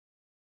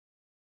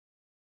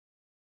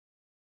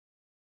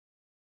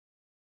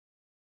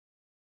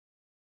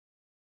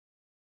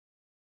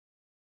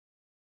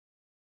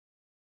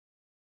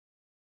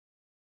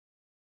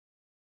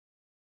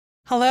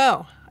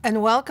Hello,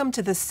 and welcome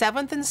to the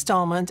 7th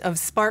installment of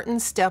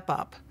Spartans Step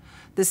Up.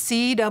 The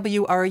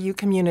CWRU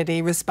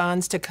community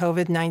responds to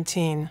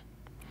COVID-19.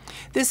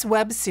 This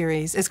web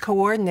series is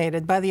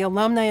coordinated by the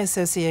Alumni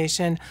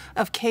Association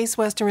of Case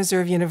Western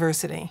Reserve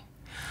University.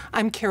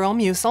 I'm Cheryl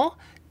Musil,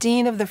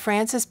 Dean of the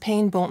Francis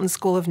Payne Bolton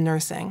School of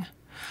Nursing.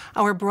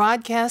 Our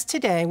broadcast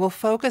today will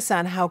focus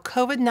on how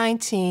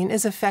COVID-19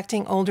 is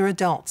affecting older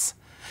adults.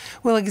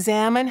 We'll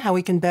examine how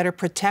we can better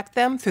protect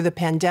them through the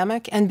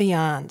pandemic and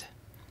beyond.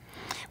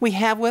 We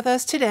have with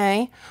us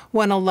today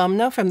one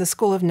alumna from the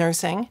School of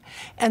Nursing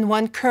and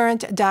one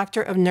current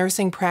Doctor of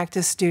Nursing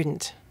practice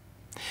student.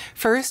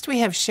 First, we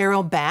have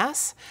Cheryl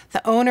Bass,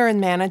 the owner and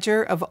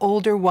manager of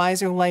Older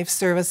Wiser Life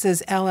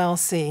Services,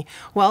 LLC.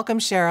 Welcome,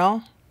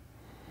 Cheryl.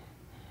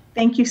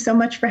 Thank you so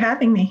much for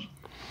having me.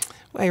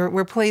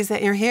 We're pleased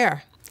that you're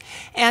here.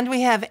 And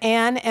we have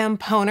Ann M.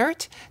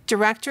 Pohnert,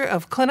 Director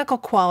of Clinical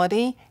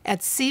Quality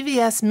at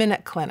CVS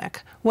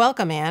MInuteClinic.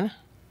 Welcome, Ann.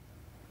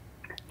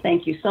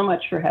 Thank you so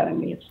much for having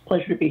me. It's a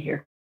pleasure to be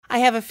here. I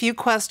have a few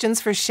questions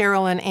for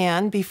Cheryl and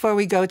Ann before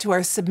we go to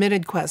our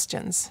submitted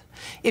questions.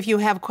 If you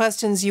have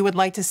questions you would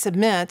like to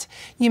submit,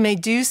 you may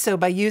do so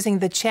by using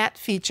the chat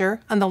feature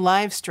on the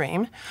live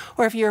stream,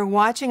 or if you're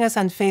watching us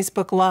on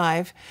Facebook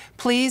Live,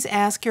 please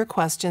ask your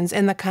questions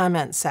in the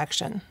comments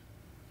section.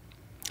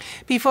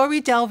 Before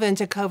we delve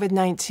into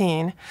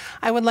COVID-19,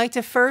 I would like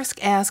to first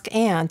ask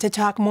Ann to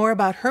talk more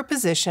about her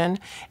position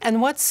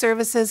and what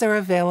services are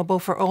available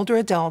for older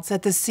adults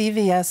at the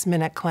CVS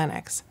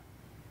MInuteClinics.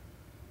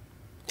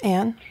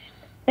 Ann?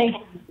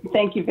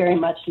 Thank you very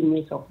much,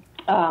 Musil.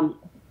 I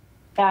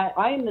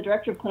am the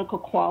Director of Clinical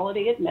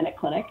Quality at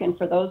MInuteClinic, and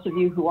for those of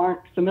you who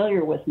aren't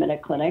familiar with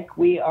MInuteClinic,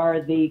 we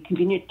are the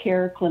convenient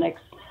care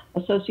clinics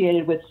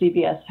associated with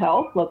CVS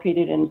Health,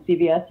 located in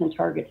CVS and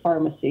Target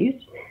pharmacies.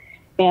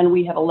 And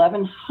we have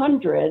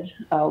 1,100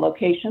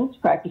 locations,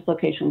 practice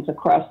locations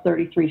across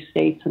 33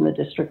 states in the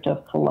District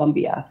of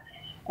Columbia.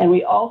 And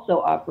we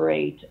also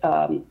operate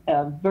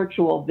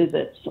virtual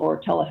visits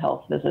or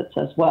telehealth visits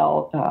as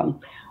well,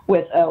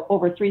 with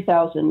over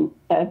 3,000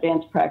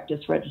 advanced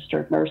practice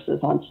registered nurses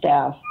on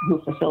staff who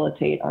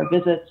facilitate our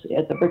visits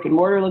at the brick and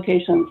mortar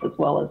locations as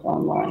well as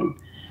online.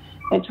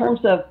 In terms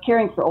of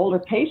caring for older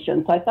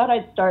patients, I thought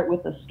I'd start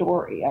with a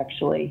story,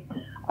 actually.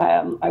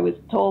 I was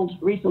told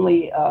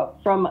recently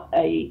from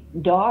a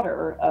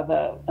daughter of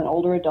an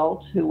older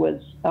adult who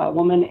was a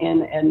woman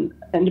in an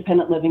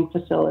independent living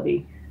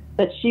facility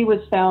that she was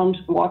found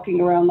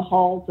walking around the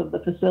halls of the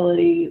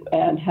facility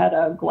and had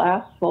a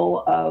glass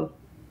full of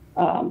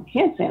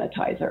hand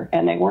sanitizer,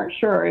 and they weren't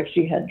sure if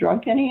she had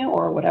drunk any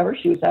or whatever.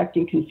 She was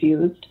acting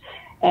confused.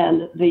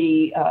 And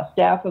the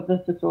staff of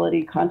the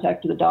facility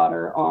contacted the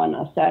daughter on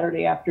a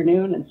Saturday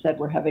afternoon and said,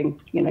 we're having,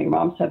 your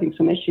mom's having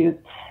some issues.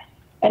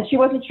 And she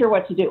wasn't sure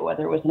what to do,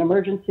 whether it was an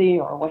emergency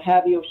or what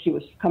have you. She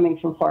was coming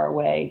from far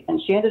away.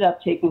 And she ended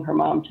up taking her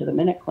mom to the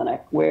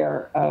MInuteClinic,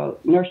 where a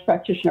nurse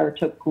practitioner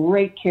took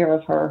great care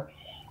of her,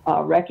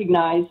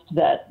 recognized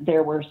that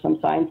there were some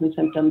signs and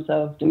symptoms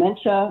of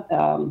dementia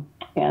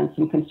and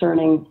some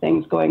concerning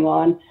things going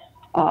on.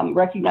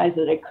 Recognized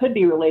that it could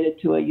be related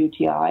to a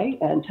UTI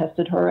and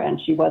tested her, and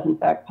she was in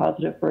fact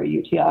positive for a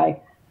UTI.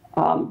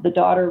 The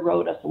daughter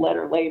wrote us a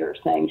letter later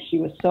saying she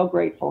was so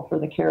grateful for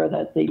the care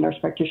that the nurse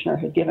practitioner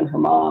had given her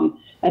mom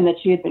and that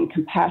she had been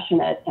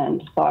compassionate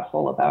and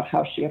thoughtful about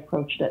how she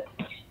approached it.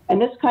 And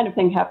this kind of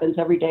thing happens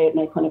every day at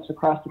MInuteClinics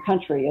across the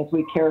country as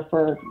we care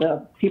for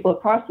the people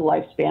across the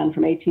lifespan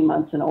from 18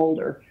 months and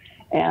older.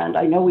 And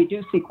I know we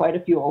do see quite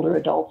a few older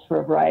adults for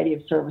a variety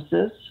of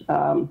services.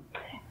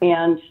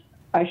 And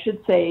I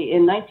should say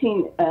in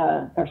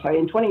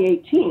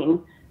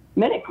 2018,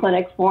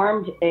 MInuteClinic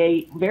formed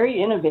a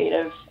very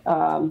innovative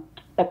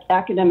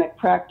academic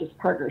practice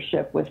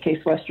partnership with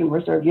Case Western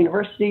Reserve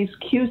University's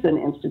CUSIN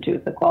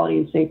Institute, the Quality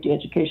and Safety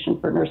Education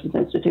for Nurses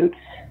Institute,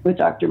 with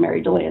Dr.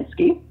 Mary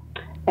Delansky.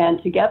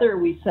 And together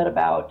we set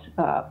about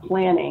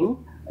planning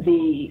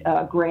the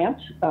grant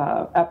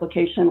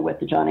application with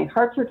the John A.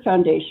 Hartford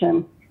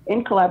Foundation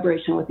in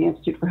collaboration with the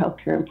Institute for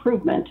Healthcare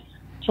Improvement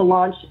to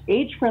launch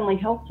age-friendly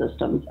health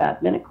systems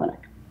at MInuteClinic.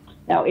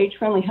 Now,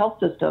 age-friendly health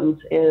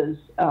systems is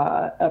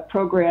a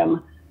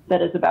program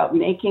that is about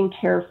making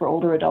care for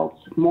older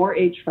adults more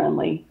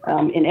age-friendly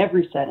in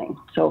every setting,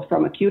 so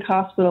from acute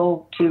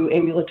hospital to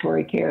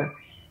ambulatory care.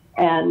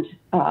 And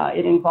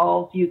it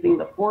involves using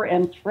the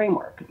 4Ms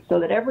framework so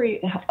that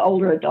every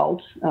older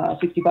adult,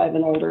 65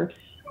 and older,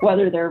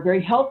 whether they're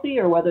very healthy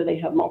or whether they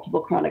have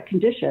multiple chronic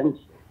conditions,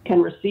 can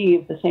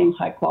receive the same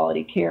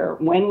high-quality care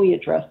when we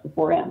address the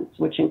 4Ms,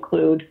 which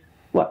include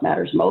what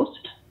matters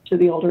most to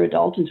the older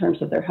adult in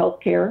terms of their health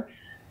care,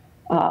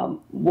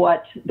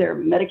 what their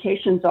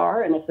medications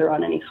are, and if they're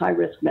on any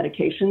high-risk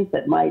medications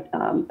that might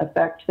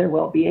affect their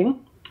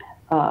well-being,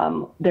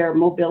 their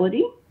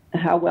mobility,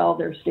 how well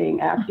they're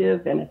staying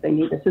active, and if they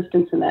need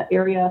assistance in that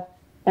area,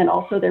 and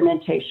also their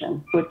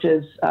mentation, which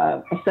is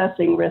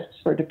assessing risks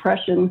for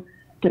depression,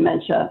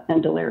 dementia,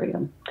 and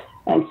delirium.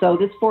 And so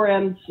this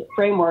 4Ms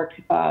framework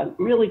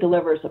really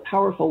delivers a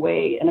powerful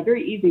way and a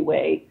very easy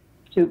way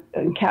to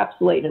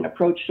encapsulate an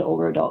approach to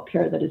older adult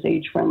care that is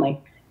age-friendly.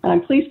 And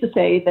I'm pleased to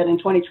say that in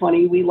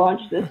 2020, we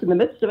launched this in the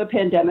midst of a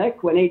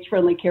pandemic when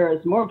age-friendly care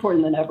is more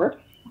important than ever.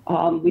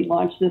 We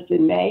launched this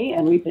in May,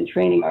 and we've been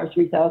training our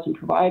 3,000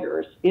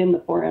 providers in the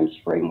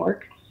 4Ms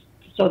framework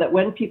so that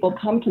when people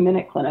come to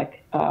MInuteClinic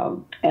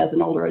as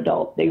an older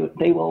adult,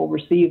 they will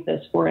receive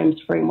this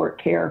 4Ms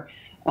framework care,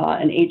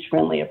 an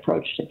age-friendly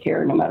approach to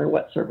care, no matter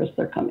what service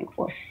they're coming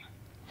for.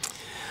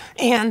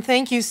 Anne,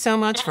 thank you so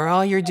much for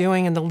all you're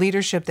doing and the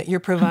leadership that you're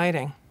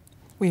providing.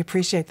 We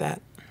appreciate that.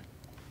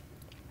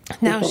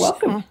 You're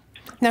welcome.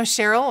 Now,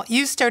 Cheryl,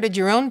 you started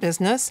your own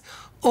business,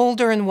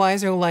 Older and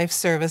Wiser Life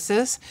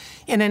Services,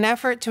 in an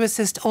effort to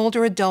assist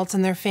older adults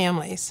and their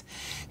families.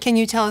 Can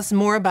you tell us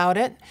more about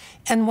it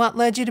and what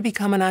led you to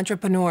become an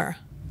entrepreneur?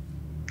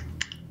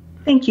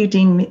 Thank you,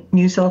 Dean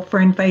Musil, for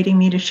inviting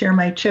me to share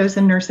my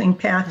chosen nursing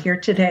path here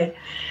today.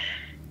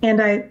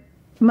 And I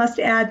must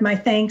add my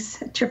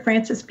thanks to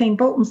Payne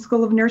Bolton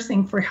School of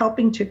Nursing for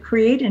helping to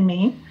create in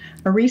me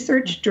a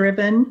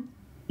research-driven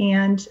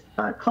and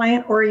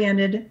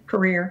client-oriented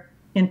career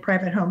in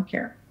private home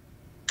care.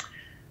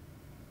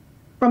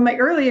 From my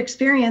early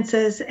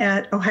experiences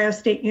at Ohio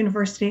State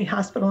University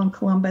Hospital in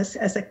Columbus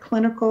as a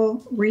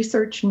clinical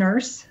research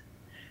nurse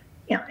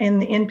in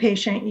the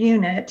inpatient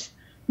unit,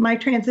 my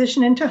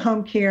transition into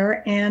home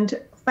care and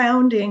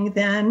founding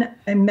then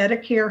a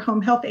Medicare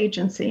home health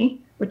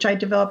agency, which I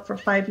developed for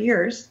 5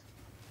 years,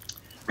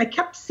 I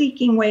kept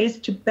seeking ways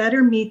to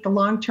better meet the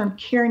long-term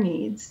care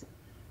needs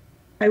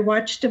I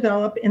watched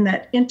develop in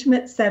that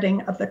intimate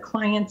setting of the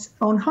client's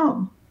own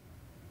home.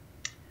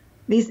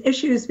 These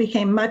issues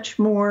became much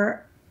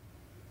more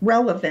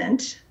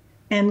relevant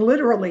and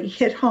literally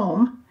hit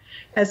home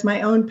as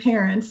my own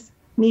parents'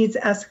 needs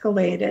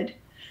escalated.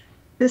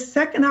 This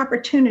second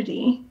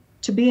opportunity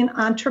to be an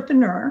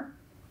entrepreneur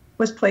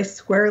was placed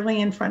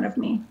squarely in front of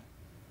me.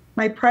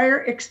 My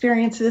prior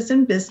experiences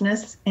in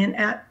business and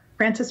at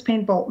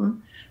Payne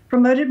Bolton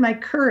promoted my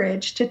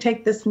courage to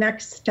take this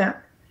next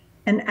step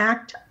and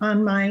act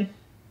on my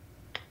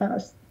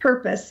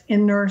purpose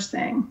in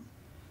nursing.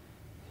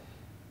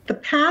 The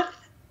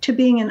path to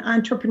being an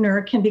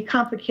entrepreneur can be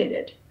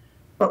complicated,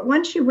 but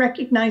once you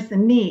recognize the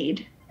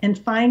need and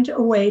find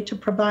a way to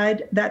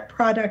provide that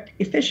product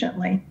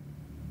efficiently,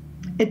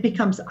 it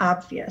becomes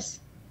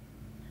obvious.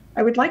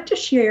 I would like to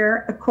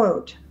share a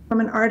quote from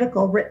an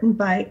article written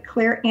by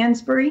Claire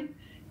Ansbury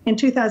in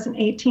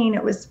 2018.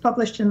 It was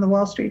published in the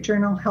Wall Street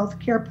Journal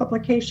Healthcare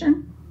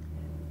publication.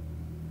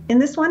 In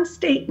this one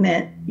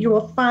statement, you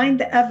will find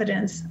the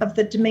evidence of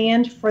the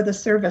demand for the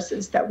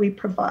services that we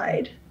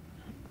provide.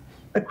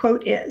 The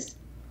quote is,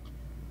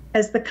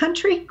 "As the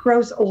country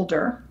grows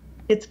older,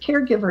 its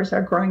caregivers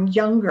are growing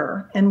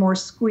younger and more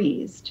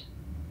squeezed.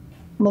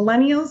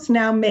 Millennials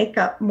now make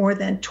up more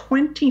than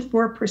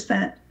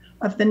 24%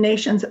 of the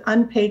nation's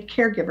unpaid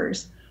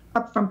caregivers,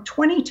 up from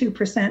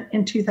 22%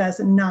 in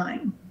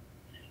 2009.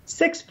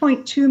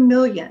 6.2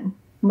 million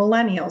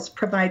millennials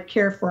provide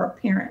care for a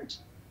parent.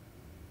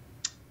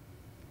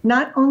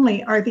 Not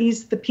only are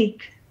these the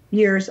peak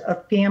years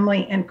of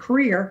family and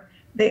career,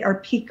 they are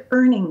peak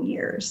earning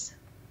years."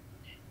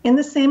 In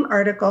the same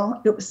article,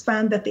 it was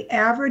found that the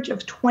average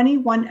of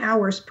 21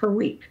 hours per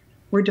week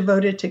were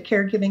devoted to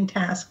caregiving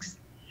tasks,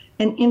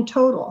 and in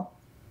total,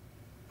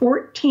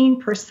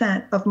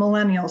 14% of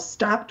millennials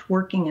stopped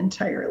working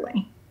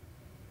entirely.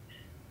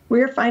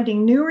 We are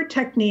finding newer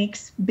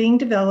techniques being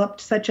developed,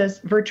 such as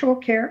virtual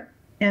care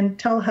and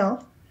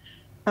telehealth,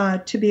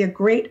 to be a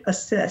great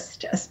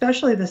assist,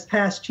 especially this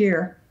past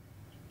year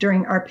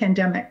during our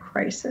pandemic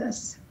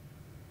crisis.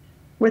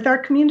 With our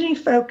community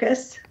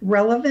focus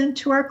relevant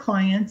to our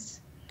clients,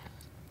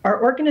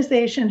 our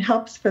organization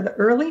helps for the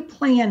early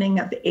planning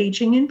of the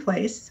aging in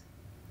place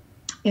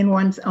in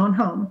one's own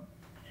home,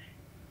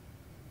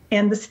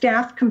 and the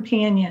staff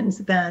companions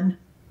then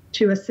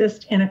to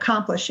assist in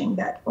accomplishing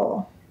that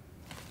goal.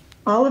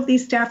 All of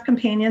these staff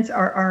companions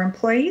are our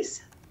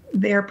employees.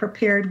 They are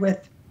prepared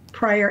with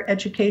prior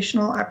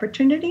educational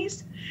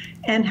opportunities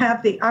and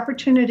have the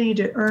opportunity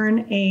to earn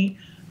a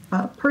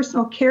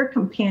personal care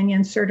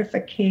companion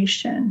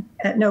certification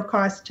at no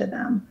cost to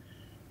them.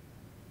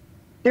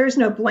 There is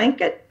no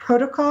blanket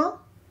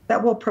protocol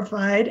that will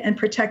provide and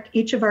protect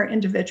each of our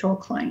individual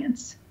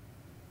clients.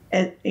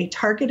 A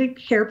targeted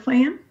care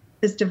plan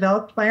is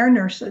developed by our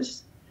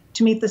nurses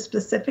to meet the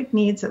specific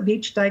needs of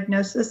each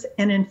diagnosis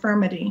and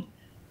infirmity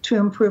to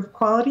improve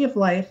quality of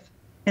life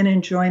and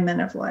enjoyment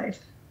of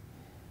life.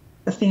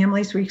 The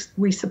families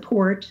we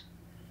support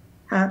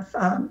have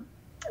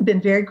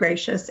been very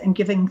gracious in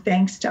giving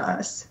thanks to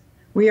us.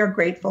 We are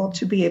grateful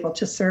to be able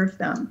to serve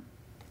them.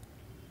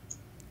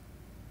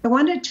 I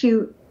wanted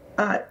to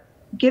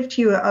give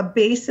to you a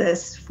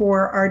basis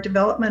for our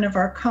development of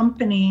our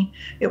company.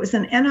 It was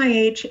an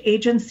NIH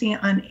Agency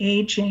on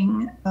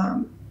Aging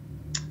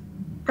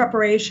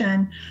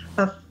preparation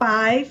of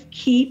 5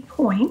 key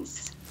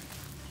points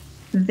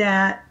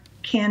that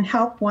can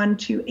help one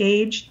to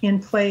age in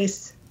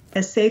place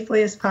as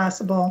safely as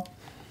possible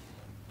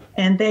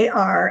And they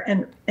are,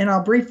 and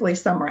I'll briefly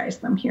summarize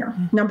them here.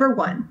 Number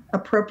 1,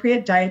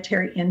 appropriate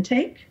dietary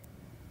intake.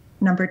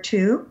 Number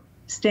 2,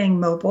 staying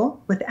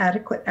mobile with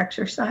adequate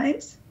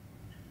exercise.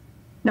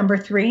 Number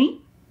 3,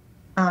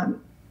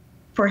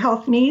 for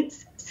health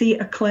needs, see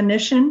a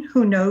clinician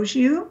who knows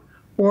you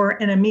or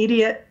an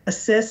immediate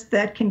assist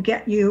that can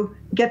get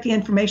the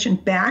information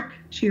back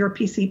to your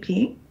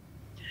PCP.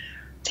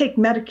 Take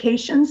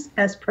medications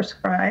as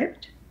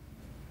prescribed.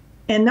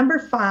 And number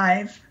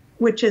 5,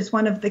 which is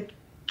one of the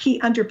key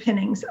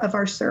underpinnings of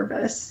our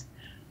service,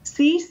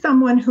 see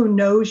someone who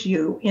knows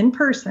you in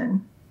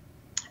person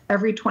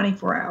every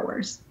 24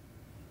 hours.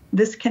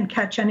 This can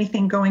catch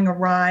anything going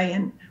awry,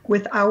 and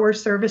with our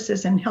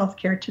services in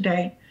healthcare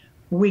today,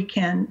 we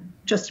can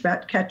just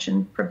about catch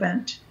and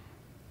prevent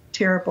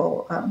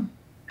terrible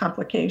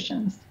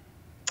complications.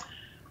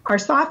 Our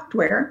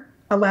software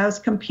allows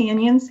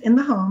companions in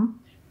the home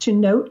to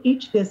note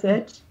each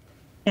visit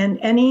and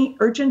any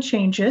urgent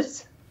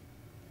changes.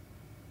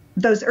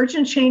 Those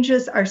urgent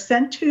changes are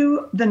sent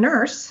to the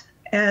nurse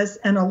as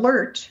an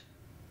alert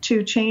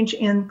to change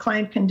in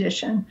client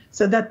condition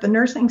so that the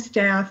nursing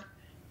staff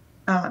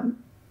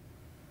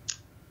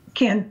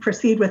can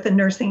proceed with the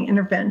nursing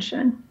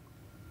intervention.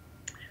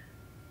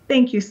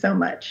 Thank you so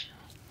much.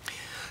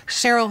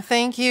 Cheryl,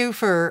 thank you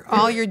for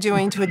all you're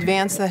doing to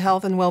advance the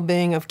health and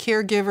well-being of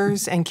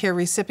caregivers and care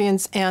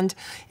recipients, and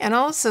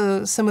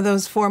also some of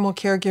those formal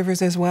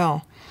caregivers as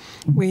well.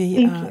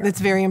 That's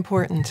very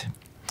important.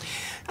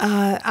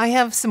 I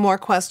have some more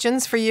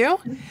questions for you.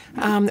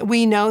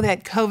 We know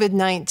that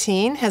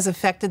COVID-19 has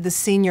affected the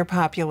senior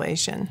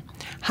population.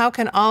 How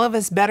can all of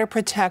us better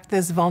protect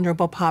this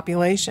vulnerable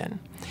population?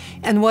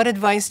 And what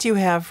advice do you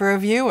have for our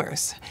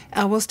viewers?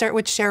 We'll start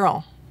with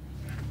Cheryl.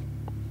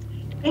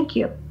 Thank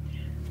you.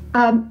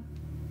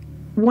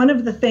 One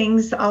of the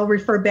things, I'll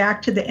refer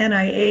back to the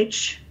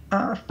NIH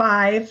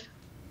 5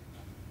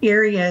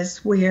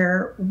 areas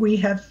where we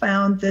have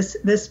found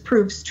this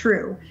proves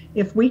true.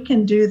 If we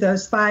can do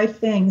those 5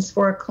 things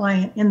for a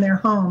client in their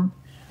home,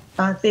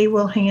 they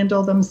will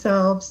handle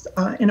themselves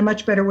in a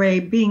much better way,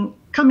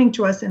 coming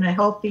to us in a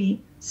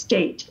healthy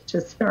state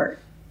to start.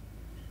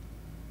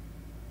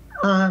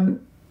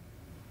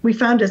 We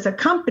found as a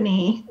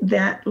company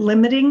that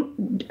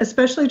limiting,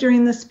 especially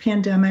during this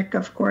pandemic,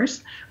 of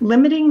course,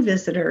 limiting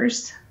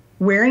visitors,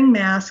 wearing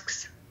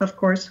masks, of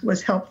course,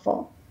 was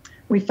helpful.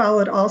 We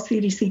followed all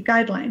CDC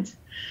guidelines.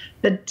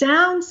 The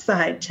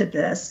downside to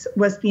this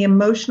was the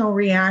emotional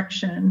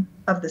reaction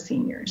of the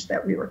seniors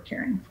that we were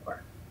caring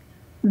for.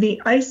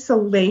 The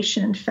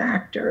isolation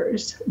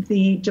factors,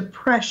 the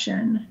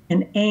depression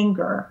and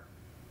anger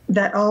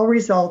that all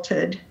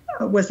resulted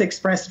was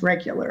expressed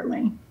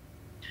regularly.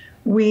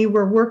 We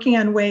were working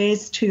on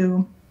ways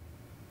to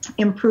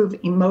improve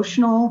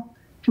emotional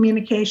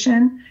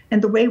communication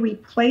and the way we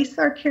place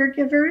our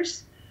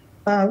caregivers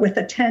with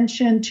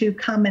attention to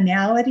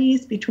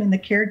commonalities between the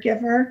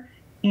caregiver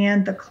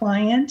and the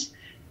client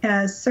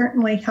has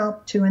certainly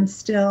helped to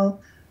instill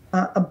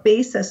a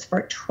basis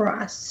for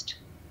trust.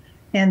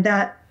 And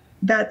that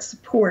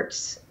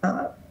supports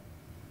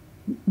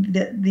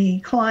the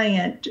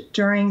client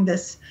during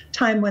this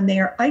time when they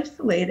are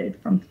isolated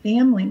from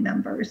family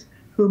members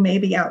who may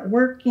be out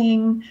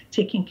working,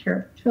 taking care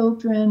of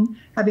children,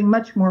 having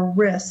much more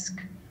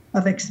risk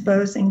of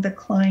exposing the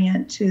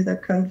client to the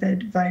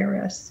COVID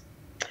virus.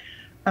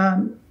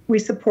 We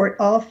support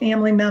all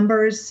family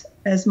members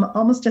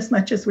almost as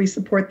much as we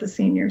support the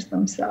seniors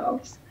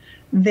themselves.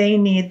 They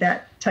need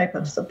that type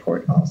of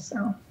support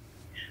also.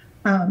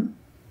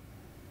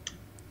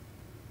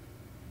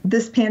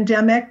 This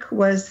pandemic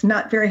was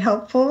not very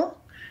helpful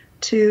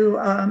to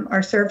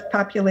our served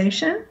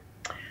population.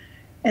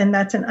 And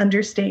that's an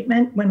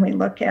understatement when we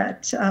look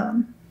at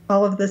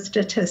all of the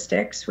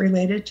statistics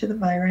related to the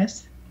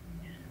virus.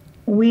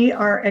 We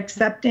are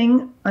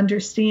accepting,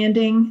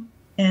 understanding,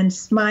 and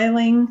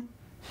smiling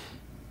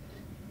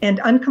and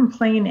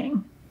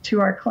uncomplaining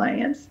to our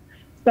clients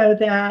so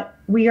that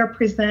we are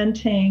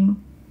presenting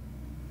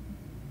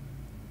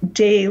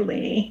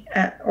daily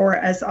or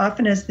as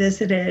often as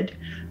visited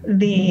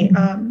the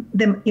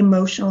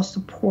emotional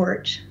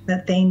support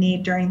that they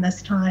need during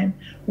this time.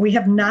 We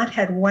have not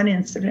had one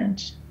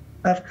incident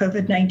of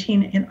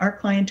COVID-19 in our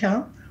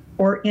clientele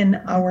or in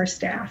our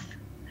staff.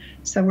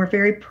 So we're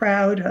very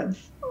proud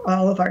of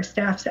all of our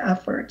staff's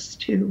efforts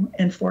to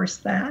enforce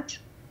that.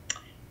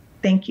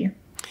 Thank you.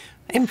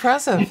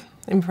 Impressive.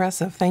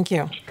 Impressive. Thank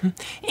you.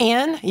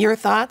 Anne, your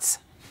thoughts?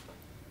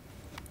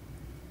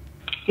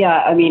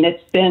 Yeah, I mean,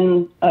 it's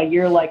been a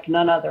year like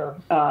none other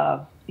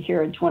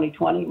here in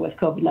 2020 with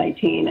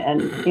COVID-19.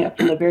 And you know,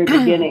 from the very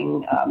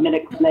beginning,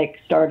 MInuteClinic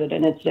started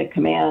an incident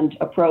command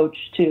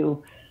approach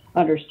to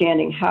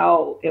understanding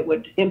how it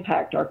would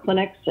impact our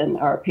clinics and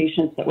our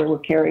patients that we were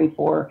caring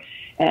for.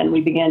 And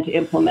we began to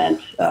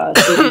implement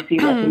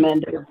CDC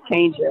recommended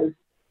changes,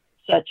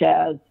 such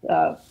as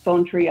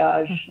phone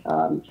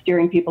triage,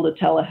 steering people to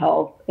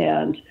telehealth.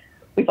 And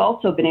we've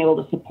also been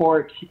able to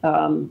support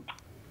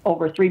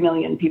over 3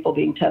 million people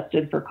being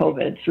tested for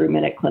COVID through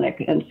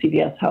MInuteClinic and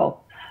CVS Health.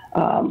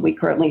 We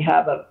currently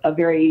have a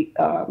very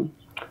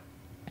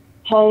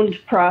honed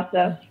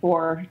process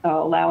for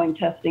allowing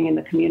testing in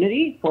the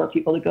community for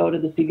people to go to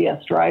the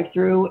CVS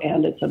drive-through,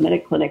 and it's a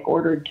MInuteClinic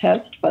ordered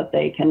test, but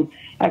they can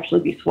actually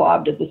be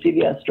swabbed at the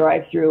CVS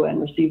drive-through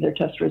and receive their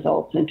test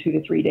results in 2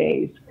 to 3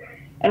 days.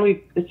 And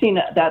we've seen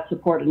that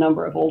support a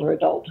number of older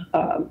adult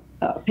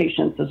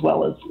patients as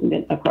well as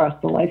across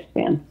the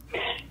lifespan.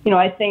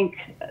 I think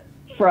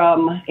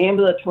from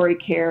ambulatory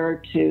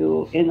care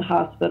to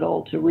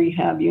in-hospital to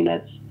rehab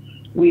units,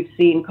 we've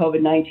seen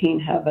COVID-19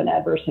 have an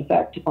adverse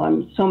effect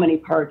on so many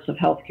parts of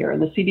healthcare,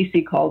 and the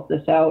CDC calls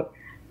this out,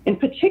 in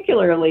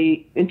particular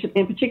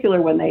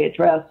when they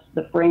address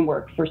the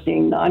framework for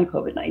seeing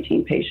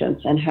non-COVID-19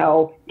 patients and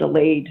how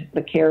delayed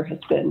the care has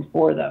been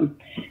for them.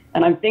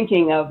 And I'm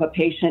thinking of a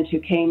patient who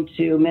came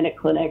to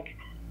MInuteClinic,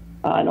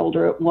 an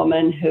older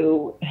woman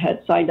who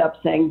had signed up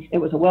saying it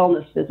was a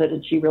wellness visit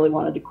and she really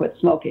wanted to quit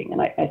smoking.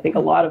 And I think a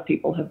lot of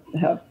people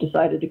have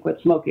decided to quit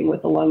smoking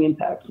with the lung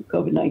impacts of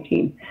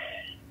COVID-19.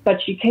 But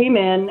she came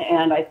in,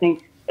 and I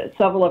think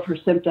several of her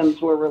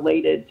symptoms were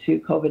related to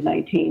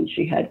COVID-19.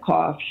 She had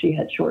cough, she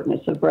had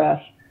shortness of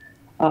breath.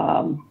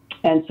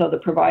 And so the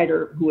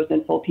provider, who was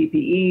in full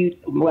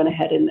PPE, went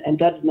ahead and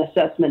did an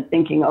assessment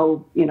thinking,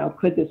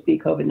 could this be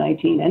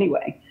COVID-19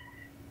 anyway?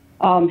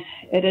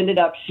 It ended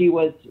up she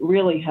was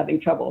really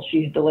having trouble.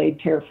 She had delayed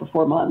care for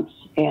 4 months,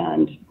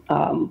 and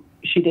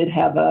she did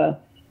have a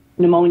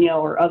pneumonia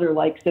or other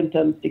like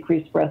symptoms,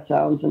 decreased breath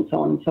sounds, and so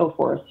on and so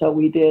forth. So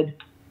we did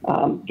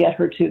get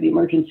her to the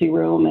emergency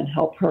room and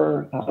help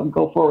her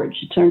go forward.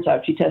 It turns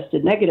out she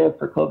tested negative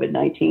for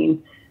COVID-19,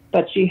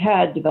 but she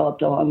had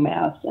developed a lung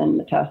mass and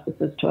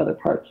metastasis to other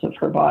parts of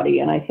her body.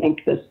 And I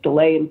think this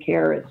delay in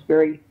care is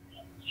very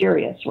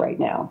serious right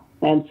now.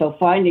 And so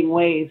finding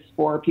ways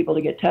for people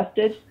to get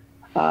tested,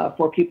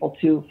 for people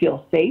to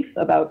feel safe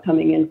about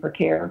coming in for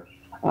care,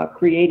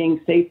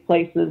 creating safe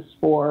places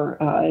for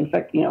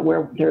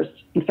where there's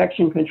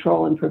infection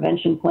control and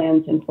prevention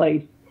plans in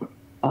place,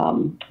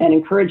 and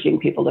encouraging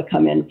people to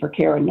come in for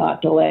care and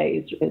not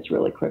delay is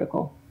really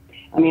critical.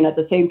 I mean, at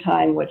the same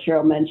time, what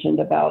Cheryl mentioned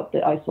about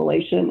the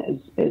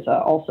isolation is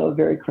also a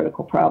very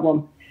critical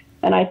problem.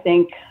 And I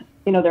think,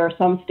 there are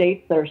some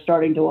states that are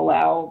starting to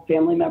allow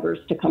family members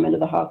to come into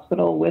the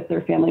hospital with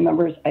their family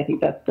members. I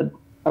think that's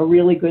a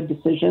really good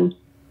decision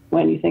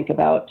when you think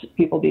about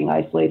people being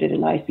isolated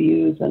in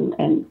ICUs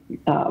and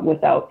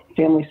without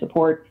family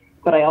support.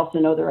 But I also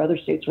know there are other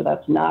states where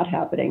that's not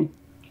happening.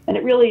 And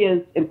it really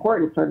is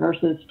important for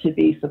nurses to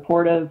be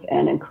supportive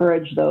and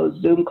encourage those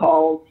Zoom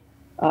calls,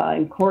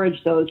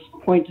 encourage those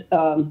points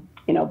of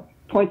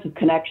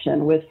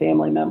connection with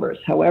family members,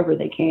 however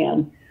they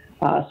can,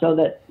 so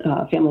that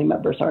family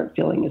members aren't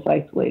feeling as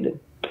isolated.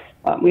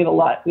 We have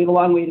a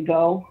long way to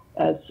go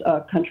as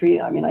a country.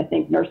 I mean, I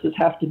think nurses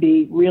have to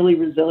be really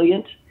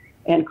resilient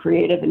and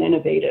creative and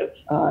innovative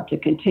to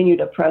continue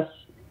to press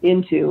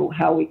into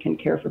how we can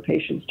care for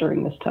patients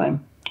during this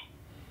time.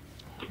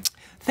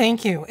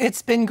 Thank you.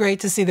 It's been great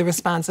to see the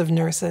response of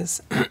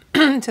nurses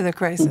to the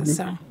crisis.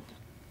 So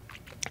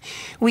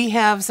we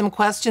have some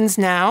questions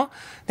now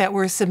that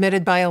were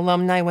submitted by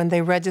alumni when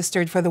they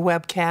registered for the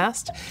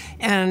webcast,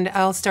 and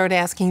I'll start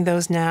asking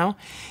those now.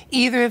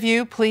 Either of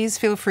you, please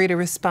feel free to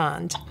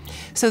respond.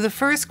 So the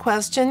first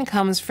question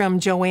comes from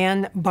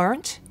Joanne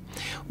Barnt.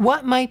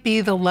 What might be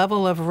the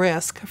level of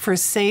risk for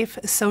safe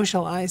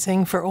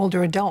socializing for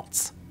older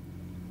adults?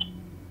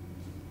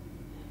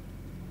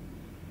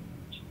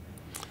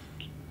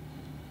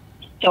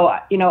 So,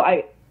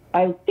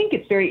 I think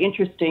it's very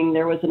interesting.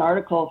 There was an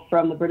article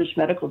from the British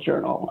Medical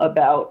Journal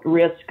about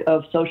risk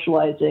of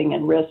socializing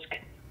and risk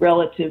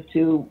relative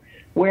to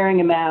wearing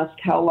a mask,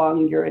 how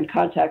long you're in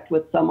contact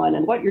with someone,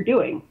 and what you're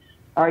doing.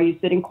 Are you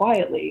sitting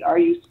quietly? Are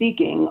you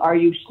speaking? Are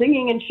you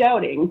singing and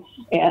shouting?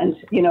 And,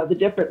 the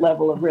different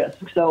level of risk.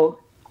 So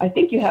I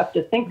think you have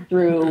to think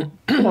through,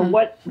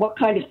 what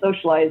kind of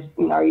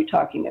socializing are you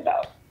talking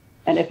about?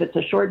 And if it's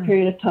a short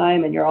period of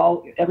time and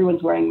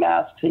everyone's wearing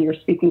masks and you're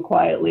speaking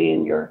quietly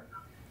and you're,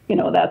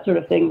 that sort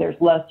of thing, there's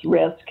less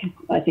risk.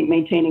 I think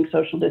maintaining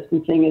social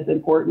distancing is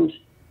important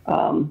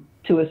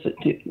to a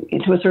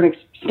certain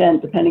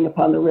extent, depending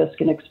upon the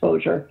risk and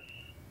exposure.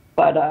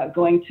 But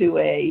going to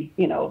a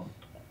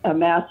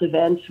mass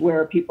event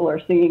where people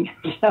are singing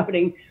and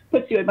shouting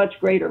puts you at much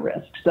greater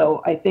risk.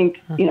 So I think,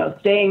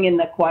 staying in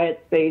the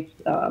quiet space,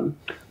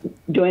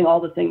 doing all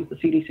the things the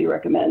CDC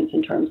recommends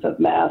in terms of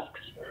masks,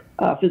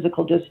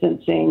 physical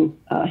distancing,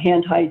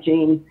 hand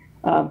hygiene,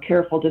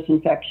 careful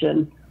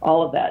disinfection,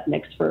 all of that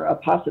makes for a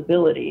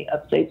possibility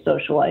of safe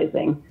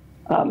socializing.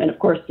 And of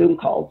course, Zoom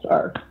calls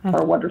are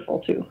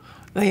wonderful too.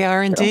 They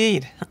are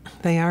indeed.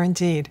 They are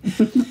indeed.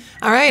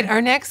 All right,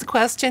 our next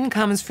question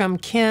comes from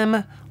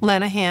Kim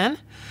Lenahan.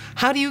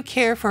 How do you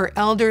care for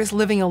elders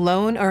living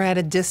alone or at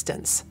a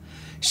distance?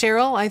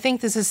 Cheryl, I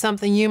think this is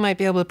something you might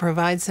be able to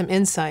provide some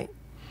insight.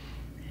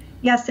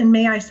 Yes, and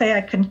may I say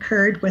I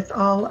concurred with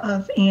all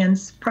of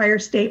Anne's prior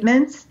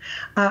statements.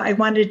 I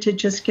wanted to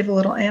just give a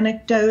little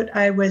anecdote.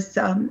 I was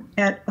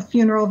at a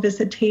funeral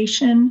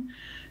visitation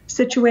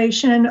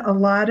situation, a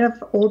lot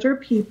of older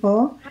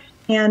people,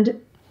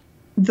 And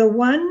the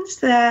ones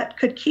that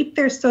could keep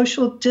their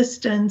social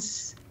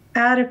distance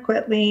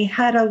adequately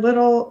had a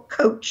little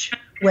coach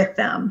with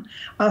them,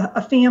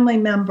 a family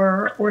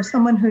member or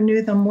someone who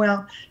knew them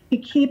well, to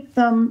keep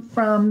them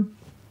from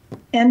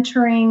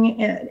entering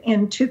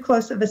in too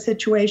close of a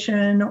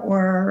situation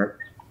or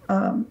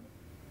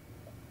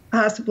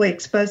possibly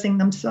exposing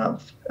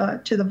themselves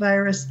to the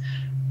virus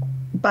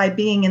by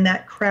being in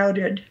that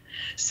crowded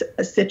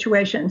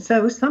situation.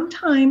 So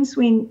sometimes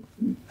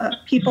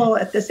people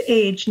at this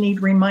age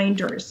need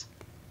reminders.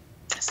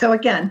 So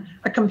again,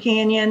 a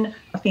companion,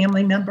 a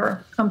family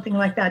member, something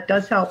like that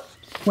does help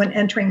when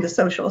entering the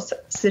social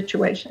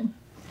situation.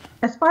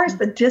 As far as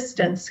the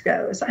distance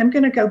goes, I'm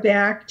going to go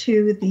back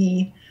to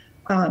the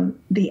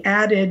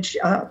adage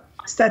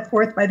set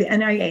forth by the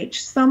NIH: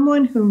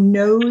 someone who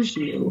knows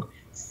you,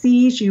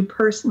 sees you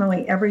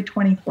personally every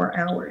 24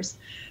 hours.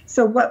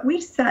 So what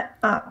we set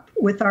up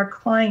with our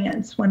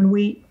clients when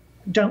we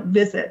don't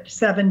visit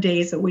 7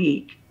 days a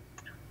week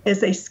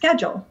is a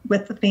schedule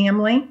with the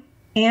family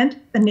and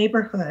the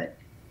neighborhood.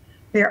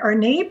 There are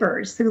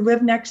neighbors who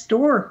live next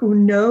door who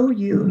know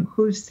you,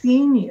 who've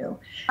seen you.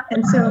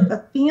 And so if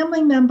a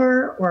family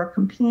member or a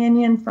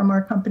companion from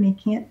our company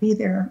can't be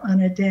there on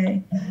a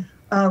day,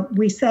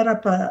 we set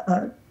up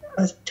a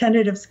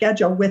tentative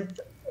schedule with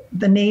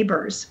the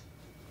neighbors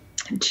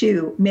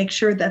to make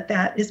sure that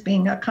that is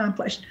being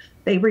accomplished.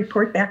 They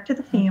report back to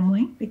the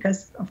family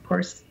because, of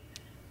course,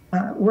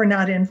 we're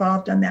not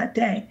involved on that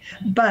day.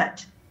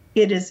 But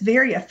it is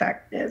very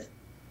effective.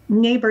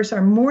 Neighbors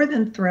are more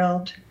than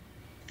thrilled.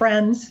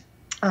 Friends,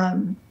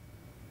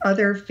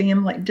 other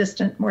family,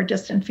 more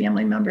distant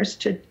family members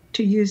to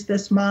use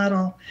this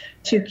model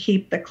to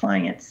keep the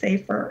client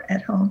safer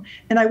at home.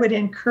 And I would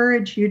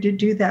encourage you to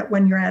do that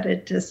when you're at a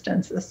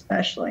distance,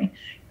 especially.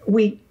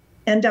 We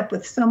end up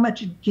with so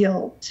much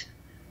guilt,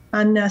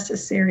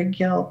 unnecessary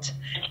guilt,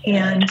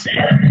 and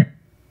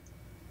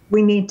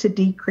we need to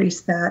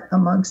decrease that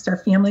amongst our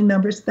family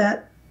members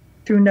that,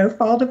 through no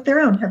fault of their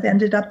own, have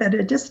ended up at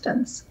a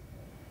distance.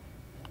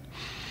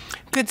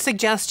 Good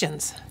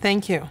suggestions.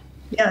 Thank you.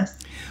 Yes.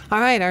 All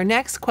right, our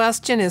next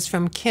question is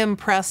from Kim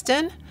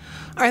Preston.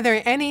 Are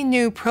there any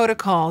new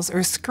protocols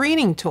or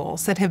screening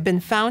tools that have been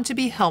found to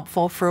be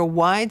helpful for a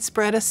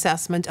widespread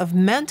assessment of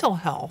mental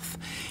health?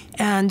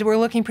 And we're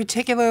looking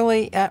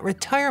particularly at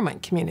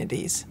retirement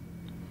communities.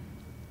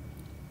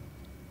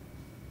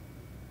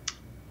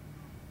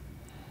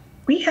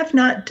 We have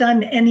not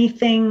done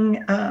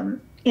anything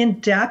in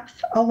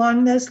depth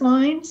along those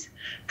lines.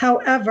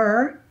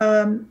 However,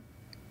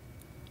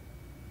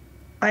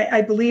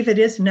 I believe it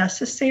is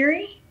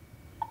necessary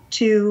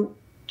to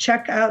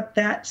check out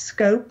that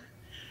scope.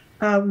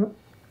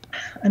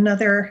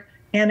 Another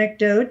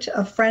anecdote,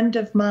 a friend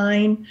of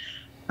mine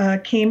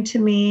came to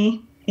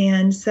me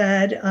and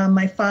said,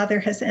 my father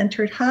has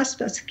entered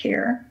hospice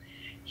care.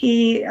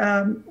 He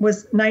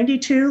was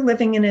 92,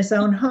 living in his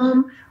own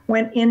home,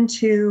 went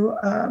into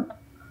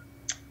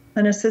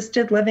an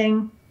assisted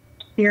living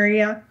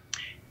area,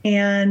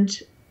 and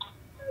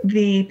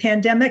the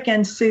pandemic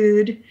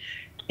ensued.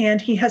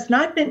 And he has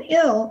not been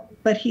ill,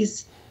 but he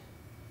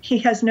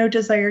has no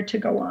desire to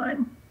go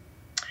on.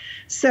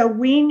 So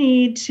we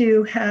need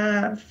to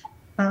have,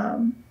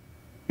 and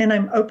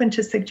I'm open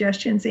to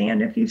suggestions,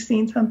 Anne, if you've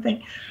seen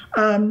something,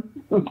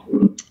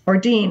 or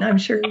Dean, I'm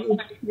sure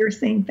you're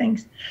seeing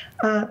things,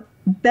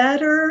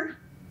 better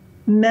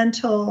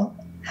mental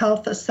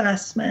health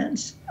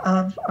assessments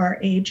of our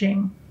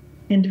aging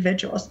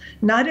individuals.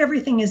 Not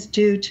everything is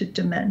due to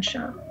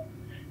dementia.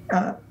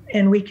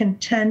 And we can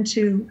tend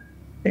to,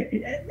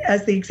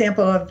 as the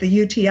example of the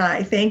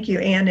UTI, thank you,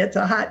 Anne, it's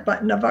a hot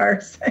button of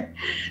ours,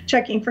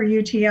 checking for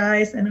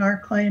UTIs in our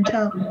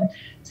clientele.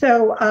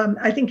 So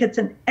I think it's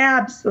an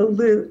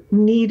absolute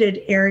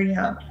needed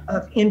area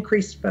of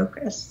increased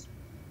focus.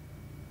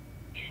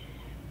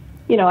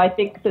 You know, I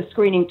think the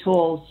screening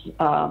tools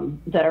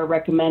that are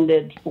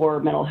recommended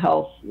for mental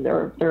health,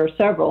 there are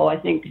several. I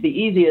think the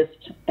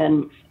easiest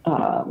and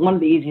one of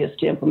the easiest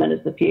to implement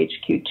is the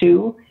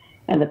PHQ-2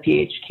 and the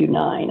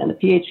PHQ-9. And the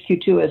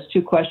PHQ-2 has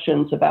two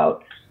questions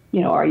about,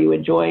 you know, are you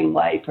enjoying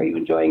life? Are you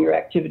enjoying your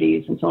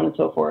activities? And so on and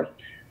so forth.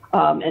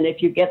 And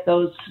if you get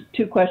those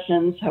two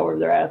questions, however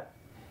they're asked,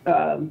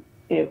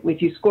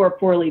 if you score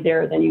poorly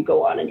there, then you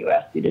go on and you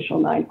ask the additional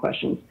 9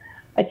 questions.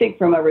 I think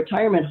from a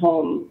retirement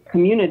home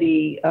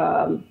community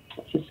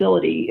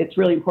facility, it's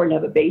really important to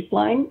have a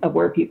baseline of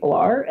where people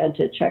are and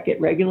to check it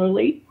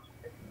regularly.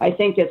 I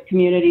think if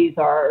communities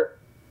are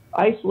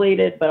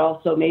isolated, but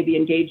also maybe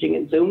engaging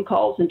in Zoom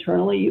calls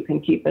internally, you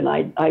can keep an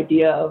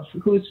idea of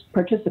who's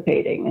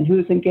participating and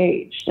who's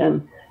engaged.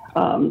 And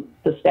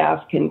the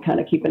staff can kind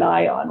of keep an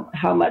eye on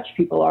how much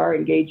people are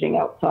engaging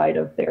outside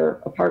of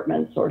their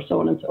apartments or so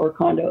on or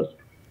condos.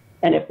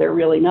 And if they're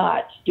really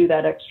not, do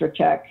that extra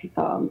check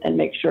and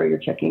make sure you're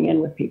checking in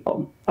with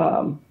people.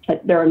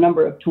 There are a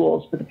number of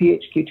tools, but the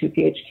PHQ-2,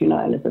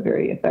 PHQ-9 is a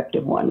very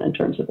effective one in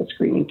terms of a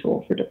screening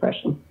tool for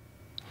depression.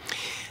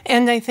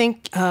 And I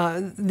think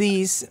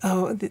these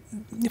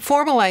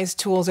formalized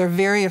tools are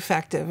very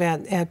effective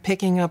at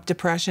picking up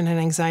depression and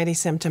anxiety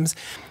symptoms.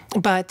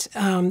 But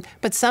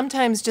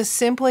sometimes just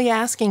simply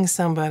asking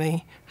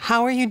somebody,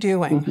 how are you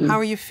doing? How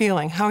are you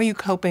feeling? How are you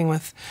coping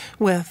with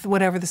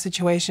whatever the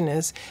situation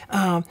is?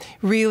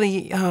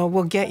 Really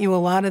will get you a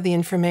lot of the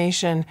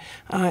information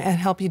and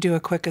help you do a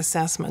quick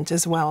assessment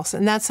as well. So,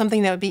 and that's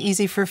something that would be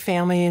easy for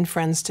family and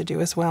friends to do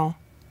as well.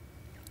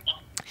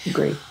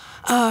 Great.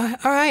 All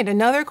right,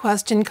 another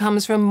question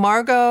comes from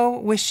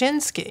Margot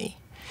Wyszynski.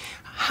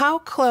 How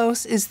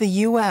close is the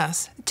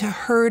U.S. to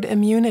herd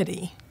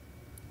immunity?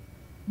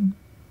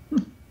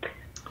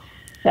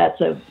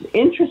 That's an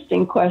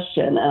interesting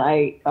question,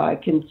 and I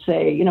can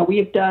say, we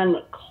have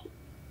done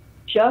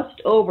just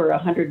over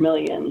 100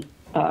 million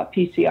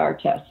PCR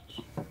tests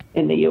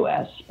in the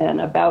U.S.,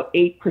 and about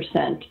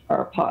 8%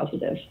 are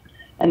positive.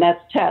 And that's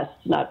tests,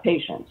 not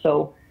patients.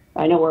 So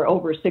I know we're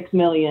over 6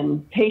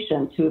 million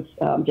patients who've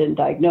been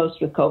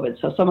diagnosed with COVID.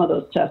 So some of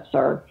those tests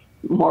are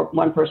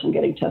one person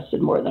getting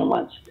tested more than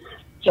once.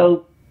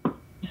 So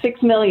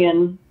 6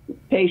 million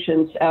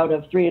patients out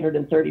of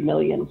 330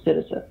 million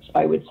citizens.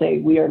 I would say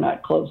we are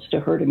not close to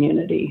herd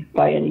immunity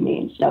by any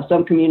means. Now,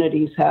 some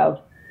communities have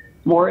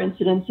more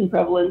incidence and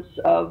prevalence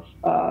of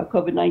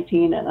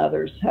COVID-19 and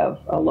others have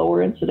a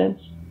lower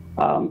incidence.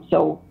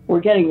 So we're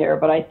getting there,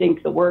 but I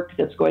think the work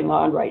that's going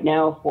on right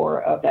now for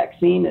a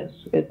vaccine is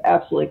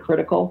absolutely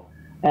critical,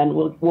 and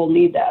we'll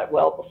need that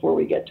well before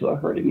we get to a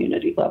herd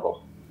immunity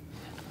level.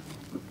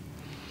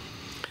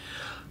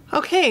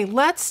 Okay,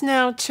 let's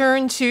now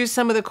turn to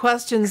some of the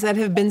questions that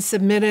have been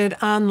submitted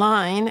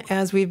online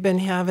as we've been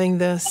having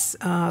this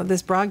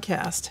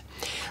broadcast.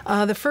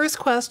 The first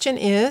question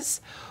is,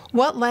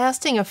 what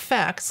lasting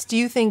effects do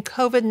you think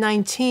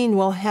COVID-19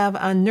 will have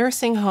on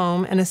nursing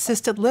home and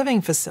assisted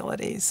living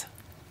facilities?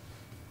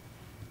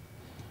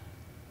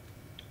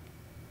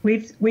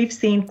 We've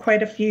seen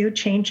quite a few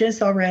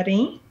changes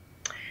already,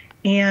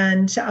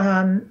 and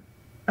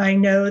I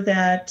know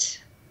that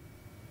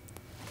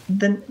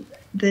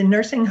the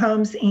nursing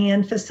homes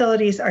and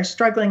facilities are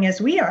struggling, as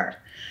we are,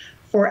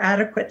 for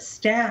adequate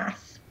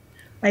staff.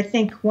 I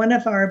think one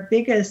of our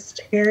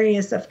biggest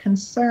areas of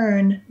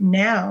concern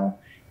now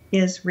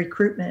is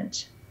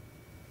recruitment.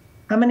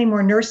 How many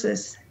more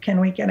nurses can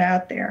we get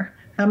out there?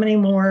 How many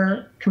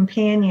more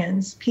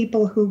companions,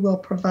 people who will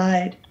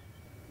provide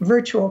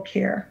virtual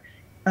care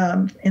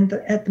at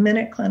the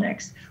Minute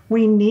clinics?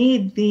 We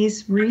need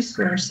these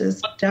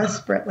resources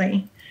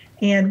desperately,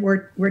 and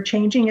we're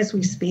changing as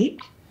we speak.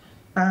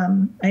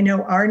 I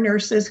know our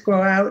nurses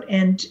go out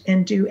and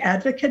do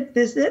advocate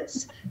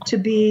visits to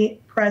be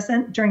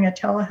present during a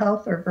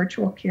telehealth or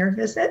virtual care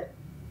visit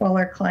while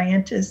our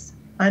client is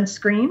on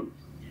screen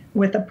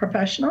with a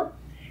professional.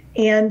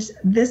 And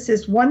this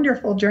is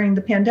wonderful during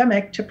the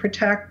pandemic to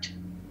protect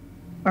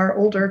our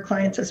older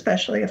clients,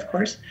 especially, of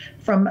course,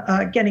 from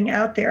getting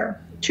out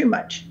there too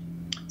much.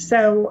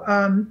 So,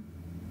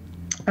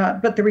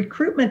 but the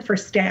recruitment for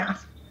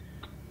staff,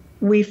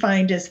 we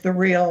find, is the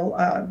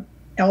real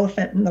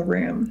elephant in the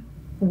room.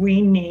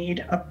 We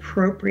need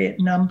appropriate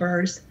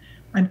numbers.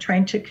 I'm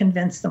trying to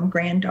convince some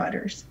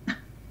granddaughters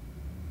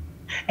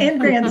and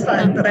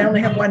grandson, but I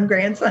only have one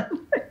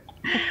grandson.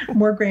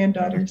 More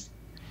granddaughters.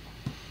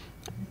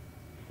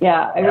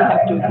 Yeah, I would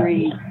have to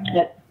agree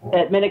that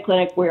at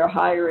MinuteClinic we're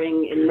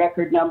hiring in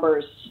record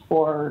numbers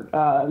for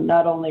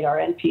not only our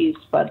NPs,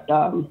 but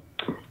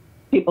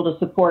people to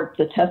support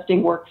the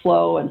testing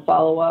workflow and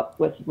follow up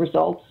with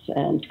results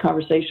and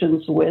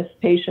conversations with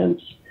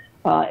patients.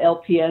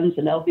 LPNs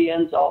and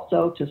LVNs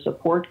also to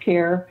support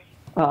care.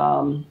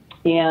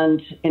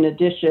 And in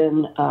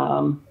addition,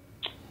 I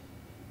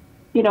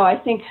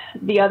think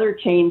the other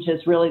change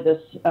is really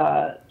this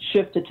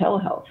shift to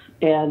telehealth.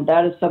 And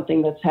that is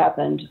something that's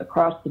happened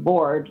across the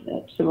board,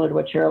 similar to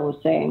what Cheryl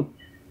was saying.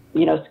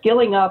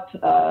 Skilling up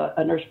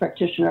a nurse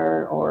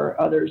practitioner or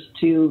others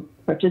to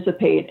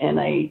participate in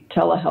a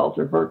telehealth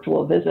or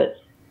virtual visit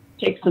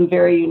takes some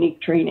very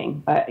unique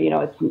training.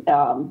 It's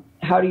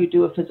how do you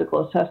do a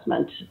physical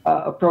assessment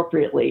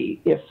appropriately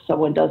if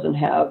someone doesn't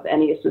have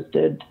any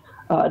assisted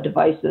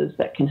devices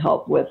that can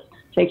help with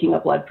taking a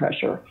blood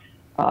pressure?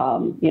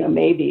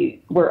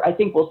 I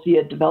think we'll see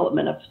a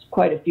development of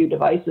quite a few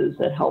devices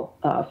that help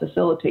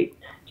facilitate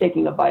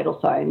taking of vital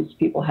signs,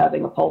 people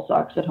having a pulse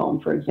ox at home,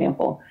 for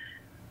example.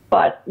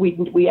 But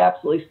we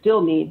absolutely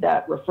still need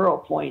that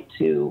referral point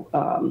to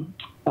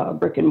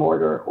brick and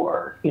mortar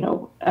or,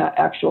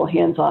 actual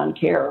hands-on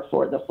care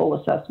for the full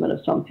assessment of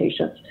some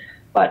patients.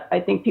 But I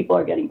think people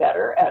are getting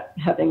better at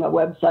having a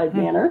website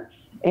manner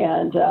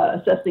and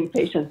assessing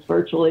patients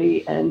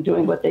virtually and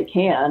doing what they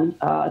can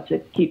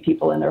to keep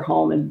people in their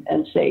home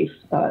and safe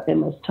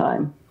in this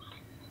time.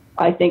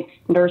 I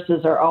think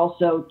nurses are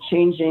also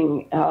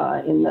changing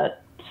in the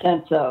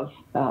sense of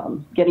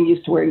getting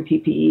used to wearing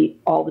PPE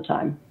all the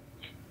time.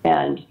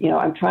 And,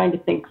 I'm trying to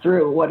think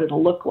through what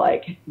it'll look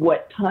like,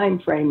 what time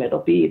frame it'll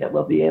be that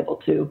we'll be able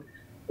to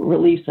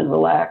release and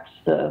relax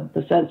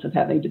the sense of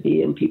having to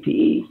be in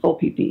PPE, full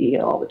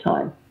PPE all the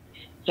time.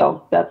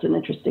 So that's an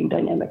interesting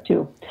dynamic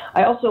too.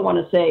 I also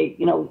want to say,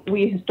 you know,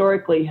 we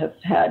historically have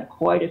had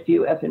quite a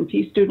few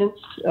FNP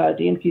students,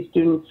 DNP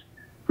students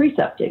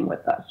precepting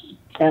with us.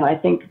 And I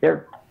think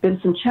there have been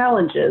some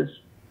challenges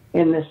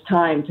in this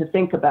time to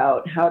think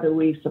about how do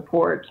we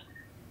support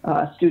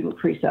student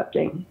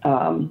precepting.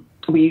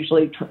 We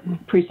usually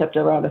precept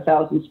around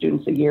 1,000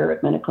 students a year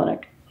at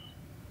MInuteClinic.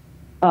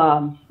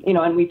 You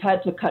know, and we've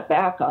had to cut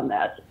back on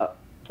that.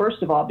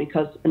 First of all,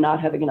 because not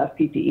having enough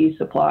PPE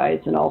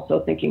supplies, and also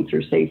thinking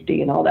through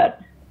safety and all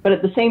that. But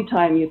at the same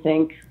time, you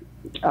think,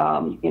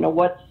 you know,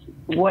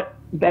 what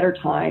better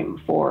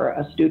time for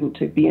a student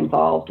to be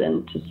involved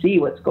and to see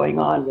what's going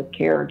on with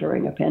care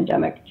during a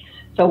pandemic.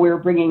 So we're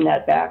bringing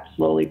that back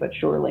slowly but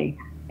surely.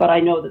 But I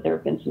know that there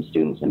have been some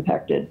students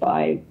impacted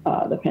by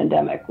the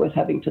pandemic with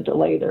having to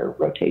delay their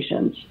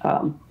rotations.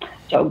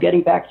 So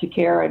getting back to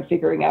care and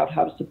figuring out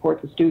how to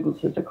support the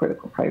students is a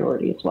critical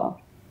priority as well.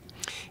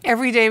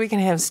 Every day we can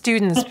have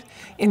students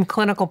in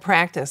clinical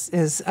practice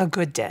is a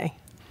good day.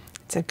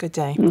 It's a good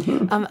day.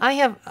 I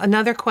have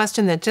another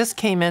question that just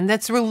came in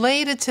that's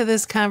related to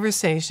this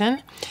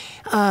conversation.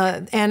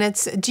 And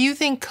it's, do you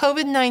think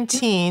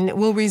COVID-19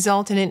 will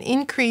result in an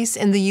increase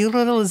in the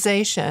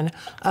utilization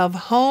of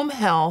home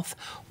health,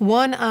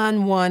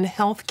 one-on-one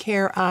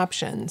healthcare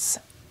options?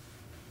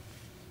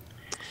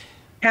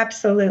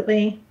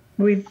 Absolutely.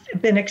 We've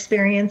been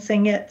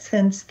experiencing it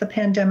since the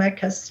pandemic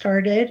has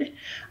started.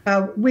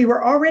 We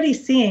were already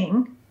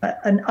seeing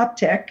an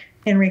uptick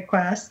in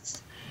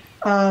requests,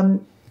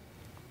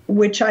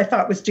 which I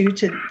thought was due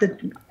to the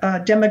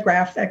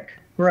demographic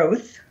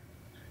growth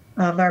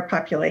of our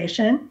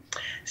population,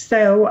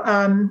 so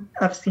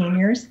of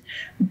seniors.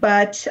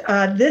 But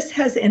this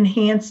has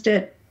enhanced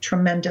it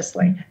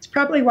tremendously. It's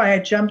probably why I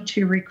jumped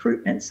to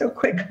recruitment so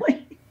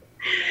quickly.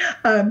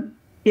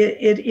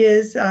 It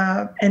is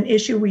an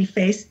issue we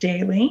face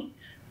daily.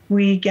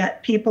 We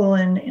get people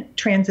in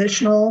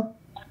transitional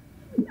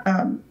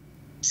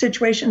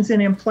situations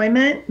in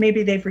employment.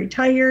 Maybe they've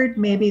retired,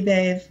 maybe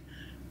they've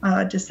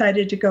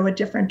decided to go a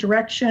different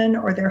direction,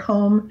 or they're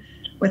home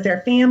with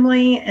their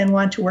family and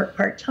want to work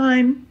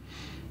part-time.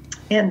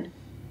 And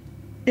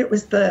it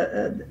was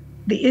the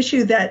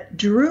issue that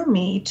drew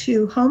me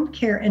to home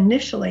care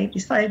initially,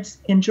 besides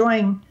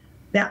enjoying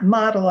that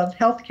model of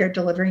healthcare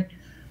delivery.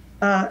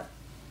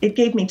 It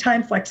gave me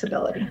time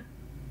flexibility.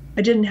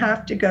 I didn't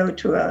have to go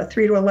to a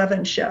 3 to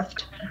 11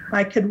 shift.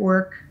 I could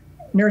work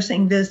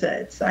nursing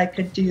visits. I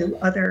could do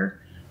other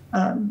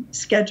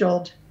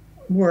scheduled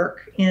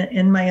work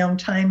in my own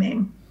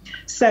timing.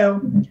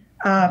 So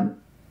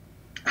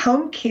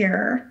home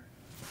care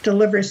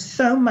delivers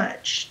so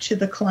much to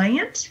the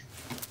client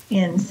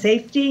in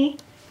safety,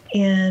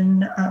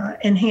 in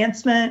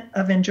enhancement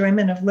of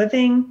enjoyment of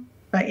living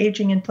by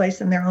aging in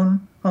place in their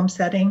own home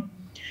setting.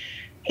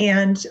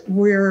 And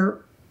we're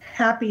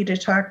happy to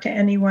talk to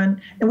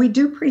anyone. And we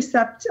do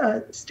precept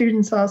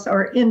students also,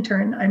 or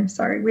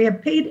we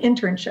have paid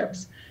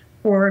internships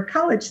for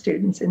college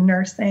students in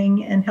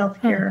nursing and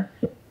healthcare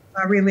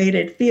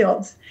related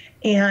fields.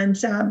 And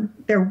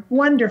they're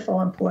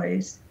wonderful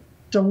employees,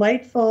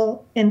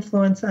 delightful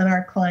influence on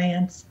our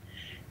clients.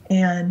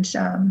 And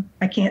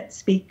I can't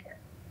speak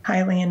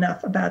highly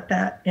enough about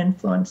that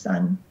influence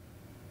on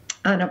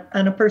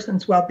a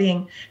person's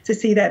well-being, to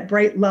see that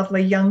bright,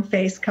 lovely young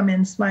face come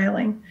in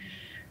smiling.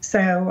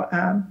 So,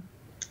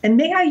 and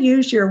may I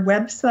use your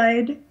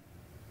website?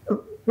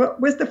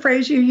 What was the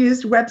phrase you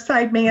used?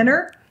 Website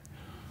manner?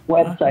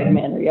 Website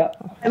manner, yeah.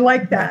 I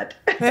like that.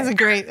 That's a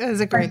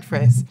great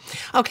phrase.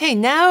 Okay,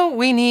 now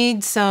we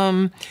need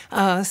some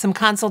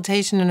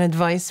consultation and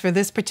advice for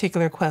this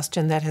particular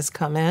question that has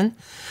come in.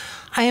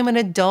 I am an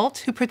adult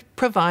who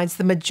provides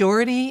the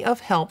majority of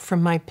help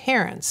from my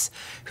parents,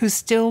 who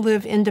still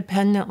live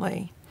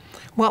independently.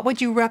 What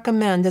would you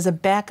recommend as a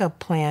backup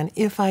plan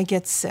if I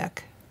get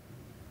sick?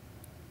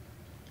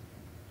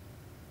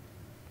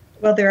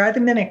 Well, there are the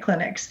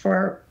MInuteClinics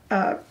for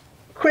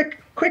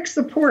quick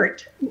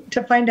support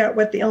to find out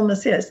what the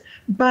illness is.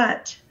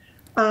 But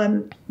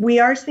we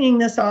are seeing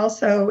this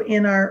also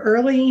in our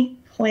early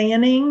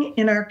planning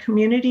in our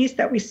communities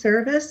that we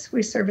service.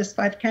 We service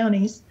 5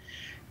 counties.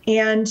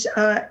 And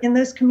in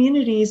those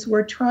communities,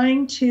 we're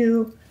trying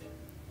to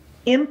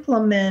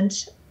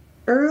implement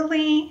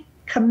early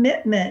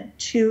commitment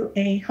to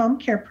a home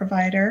care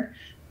provider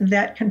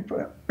that can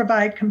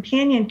provide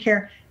companion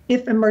care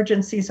if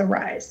emergencies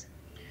arise.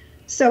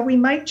 So we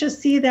might just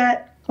see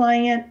that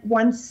client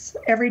once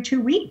every 2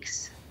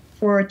 weeks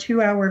for a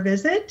 2-hour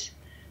visit.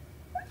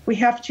 We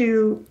have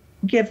to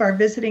give our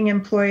visiting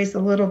employees a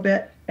little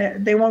bit.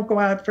 They won't go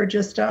out for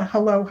just a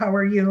hello, how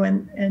are you,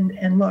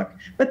 and look,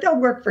 but they'll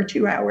work for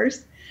 2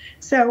 hours.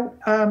 So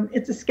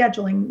it's a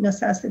scheduling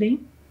necessity,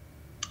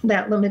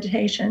 that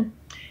limitation.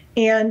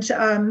 And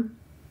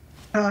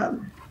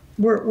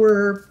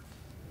we're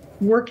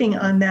working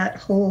on that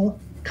whole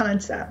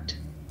concept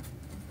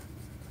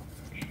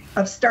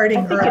of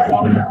starting early.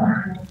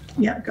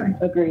 Yeah, go ahead.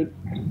 Agreed.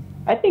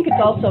 I think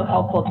it's also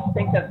helpful to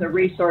think of the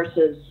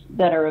resources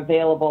that are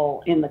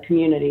available in the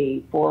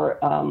community for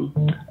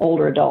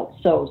older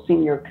adults. So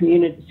senior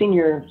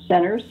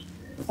centers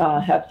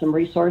have some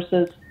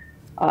resources.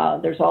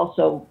 There's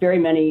also very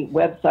many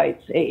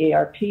websites,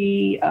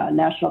 AARP,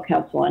 National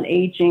Council on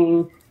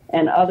Aging,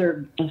 and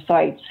other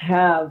sites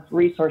have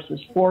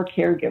resources for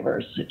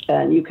caregivers.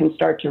 And you can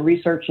start to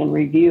research and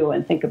review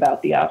and think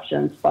about the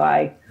options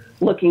by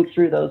looking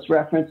through those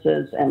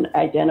references and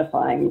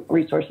identifying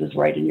resources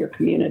right in your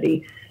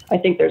community. I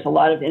think there's a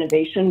lot of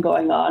innovation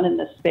going on in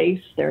this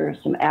space. There are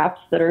some apps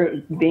that are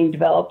being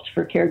developed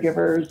for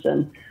caregivers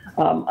and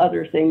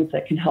other things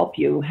that can help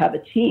you have a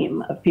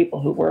team of people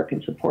who work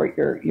and support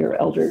your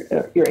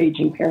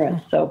aging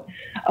parents. So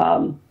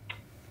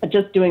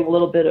just doing a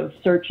little bit of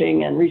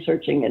searching and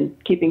researching and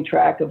keeping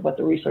track of what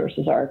the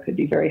resources are could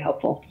be very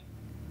helpful.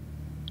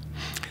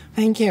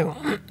 Thank you.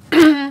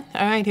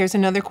 All right, here's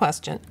another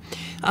question.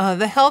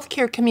 The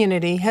healthcare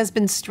community has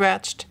been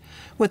stretched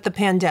with the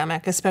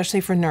pandemic,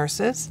 especially for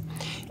nurses.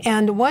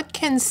 And what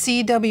can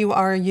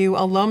CWRU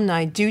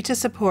alumni do to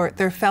support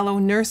their fellow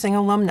nursing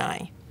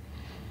alumni?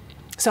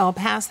 So I'll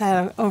pass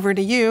that over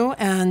to you,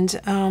 and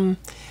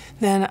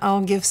then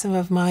I'll give some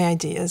of my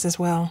ideas as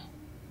well.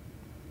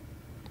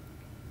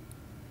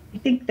 I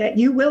think that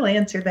you will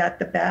answer that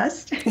the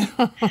best.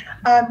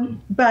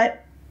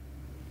 But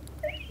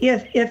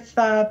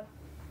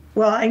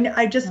well,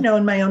 I just know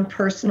in my own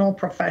personal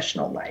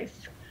professional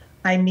life,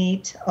 I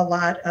meet a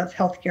lot of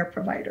healthcare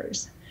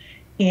providers.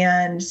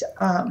 And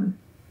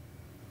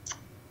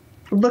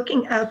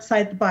looking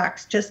outside the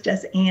box, just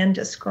as Anne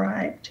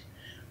described,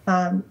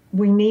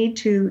 we need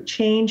to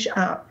change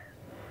up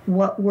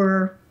what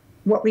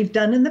we've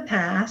done in the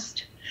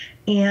past.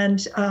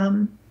 And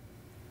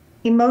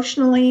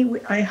emotionally,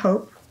 I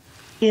hope,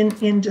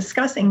 in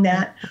discussing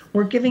that,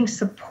 we're giving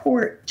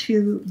support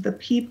to the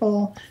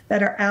people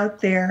that are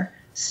out there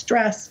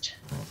stressed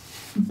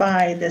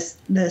by this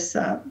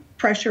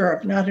pressure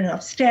of not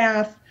enough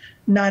staff,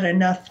 not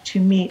enough to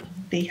meet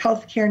the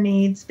healthcare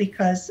needs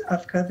because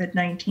of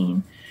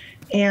COVID-19.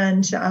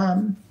 And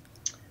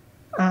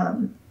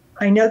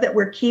I know that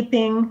we're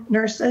keeping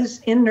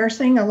nurses in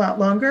nursing a lot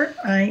longer.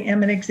 I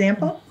am an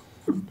example.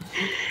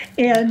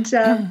 And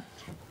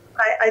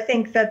I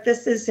think that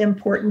this is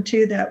important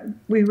too, that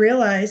we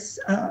realize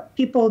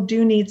people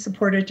do need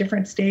support at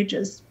different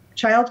stages,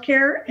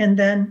 childcare and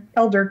then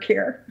elder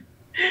care.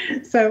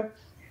 So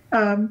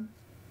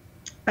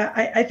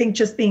I think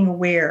just being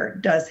aware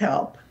does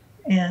help.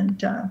 And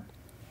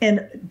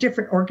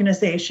different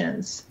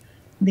organizations,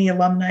 the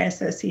Alumni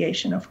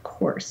Association, of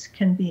course,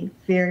 can be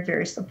very,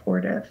 very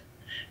supportive.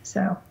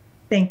 So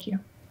thank you.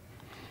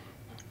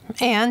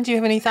 Anne, do you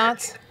have any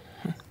thoughts?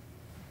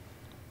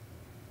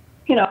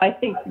 You know, I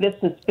think this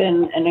has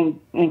been an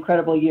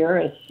incredible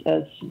year,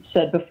 as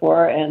said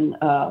before, and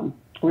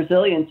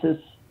resilience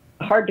is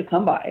hard to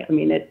come by. I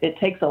mean, it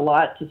takes a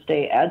lot to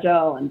stay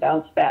agile and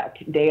bounce back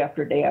day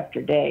after day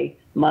after day,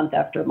 month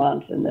after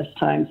month in this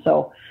time.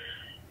 So,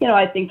 you know,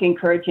 I think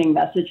encouraging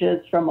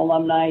messages from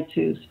alumni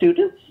to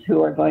students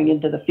who are going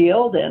into the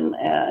field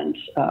and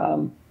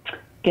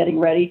getting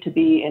ready to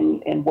be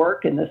in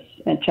work in this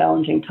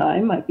challenging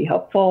time might be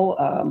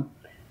helpful.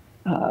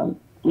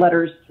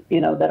 Letters,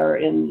 you know, that are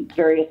in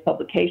various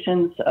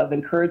publications of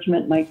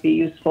encouragement might be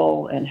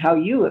useful, and how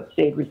you have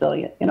stayed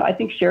resilient. You know, I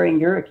think sharing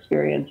your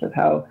experience of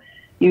how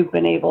you've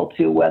been able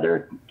to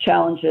weather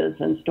challenges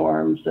and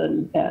storms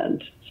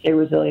and stay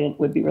resilient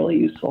would be really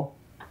useful.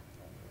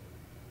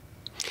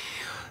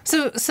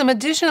 So some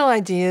additional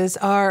ideas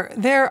are,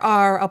 there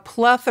are a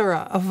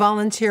plethora of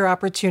volunteer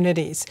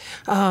opportunities.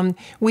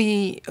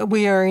 We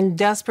are in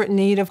desperate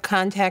need of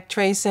contact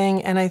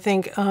tracing, and I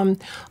think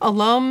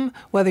alum,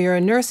 whether you're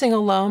a nursing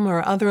alum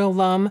or other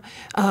alum,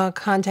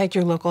 contact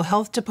your local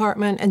health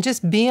department and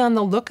just be on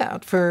the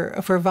lookout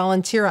for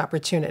volunteer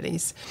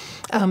opportunities.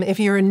 If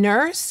you're a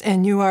nurse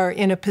and you are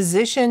in a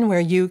position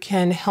where you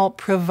can help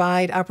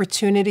provide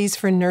opportunities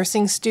for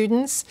nursing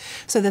students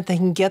so that they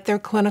can get their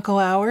clinical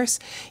hours,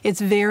 it's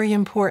very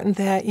important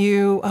that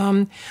you,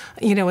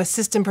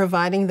 assist in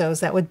providing those.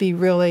 That would be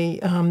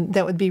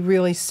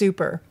really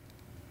super.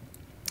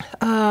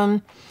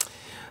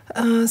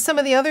 Some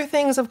of the other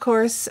things, of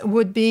course,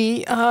 would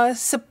be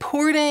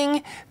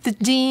supporting the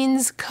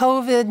Dean's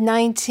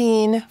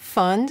COVID-19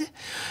 Fund.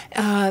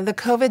 The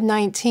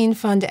COVID-19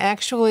 Fund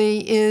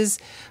actually is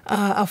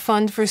a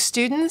fund for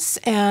students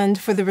and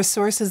for the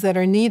resources that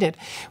are needed.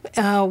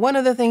 One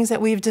of the things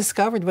that we've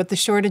discovered with the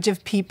shortage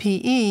of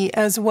PPE,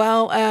 as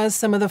well as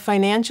some of the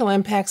financial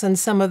impacts on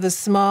some of the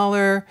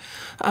smaller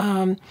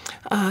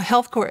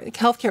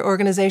healthcare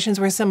organizations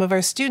where some of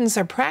our students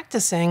are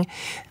practicing,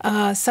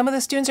 some of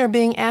the students are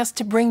being asked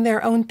to bring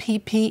their own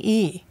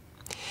PPE.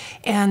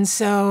 And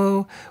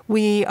so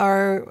we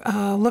are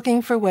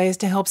looking for ways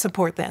to help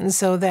support that. And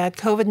so that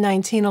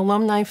COVID-19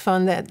 Alumni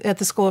Fund at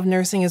the School of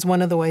Nursing is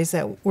one of the ways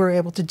that we're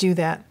able to do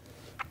that.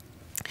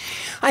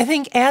 I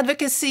think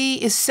advocacy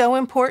is so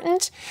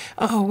important.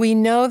 We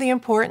know the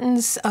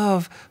importance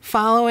of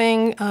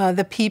following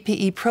the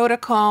PPE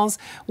protocols,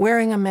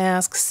 wearing a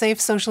mask, safe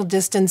social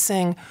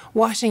distancing,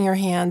 washing your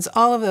hands.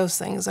 All of those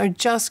things are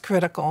just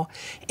critical.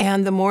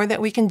 And the more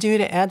that we can do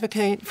to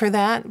advocate for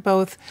that,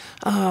 both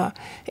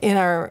in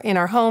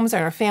our homes,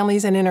 in our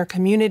families, and in our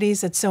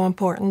communities, it's so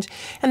important.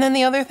 And then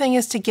the other thing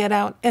is to get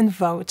out and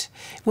vote.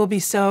 It will be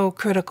so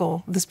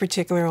critical this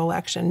particular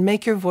election.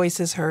 Make your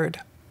voices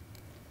heard.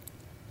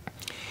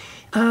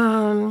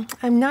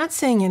 I'm not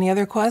seeing any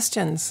other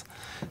questions.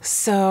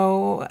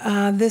 So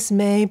this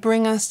may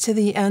bring us to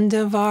the end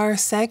of our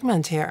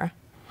segment here.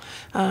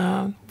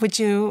 Would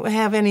you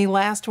have any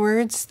last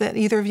words that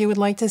either of you would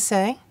like to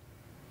say?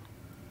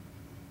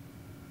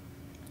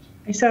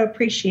 I so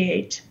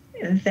appreciate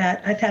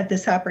that I've had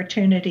this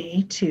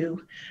opportunity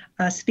to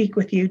speak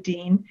with you,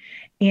 Dean.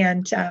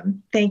 And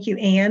thank you,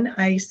 Anne.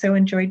 I so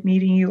enjoyed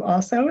meeting you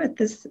also at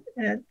this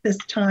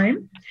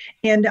time.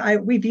 And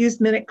we've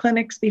used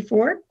MinuteClinics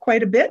before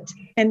quite a bit,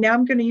 and now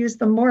I'm going to use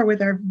them more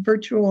with our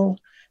virtual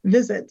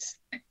visits.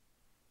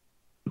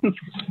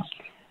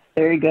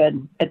 Very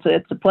good.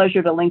 It's a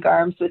pleasure to link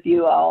arms with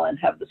you all and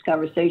have this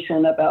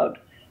conversation about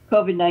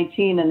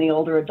COVID-19 and the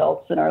older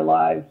adults in our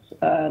lives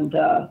and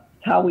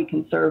how we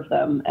can serve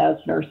them as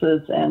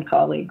nurses and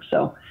colleagues.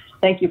 So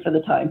thank you for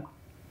the time.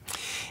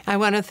 I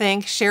want to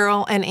thank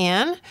Cheryl and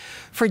Anne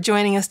for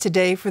joining us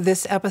today for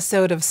this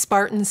episode of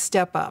Spartans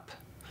Step Up.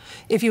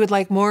 If you would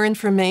like more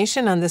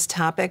information on this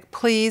topic,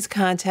 please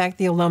contact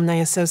the Alumni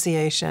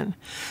Association.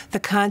 The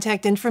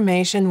contact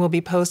information will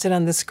be posted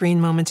on the screen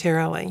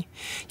momentarily.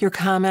 Your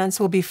comments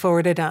will be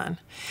forwarded on.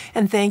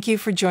 And thank you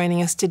for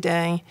joining us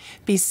today.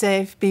 Be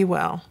safe, be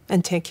well,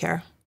 and take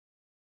care.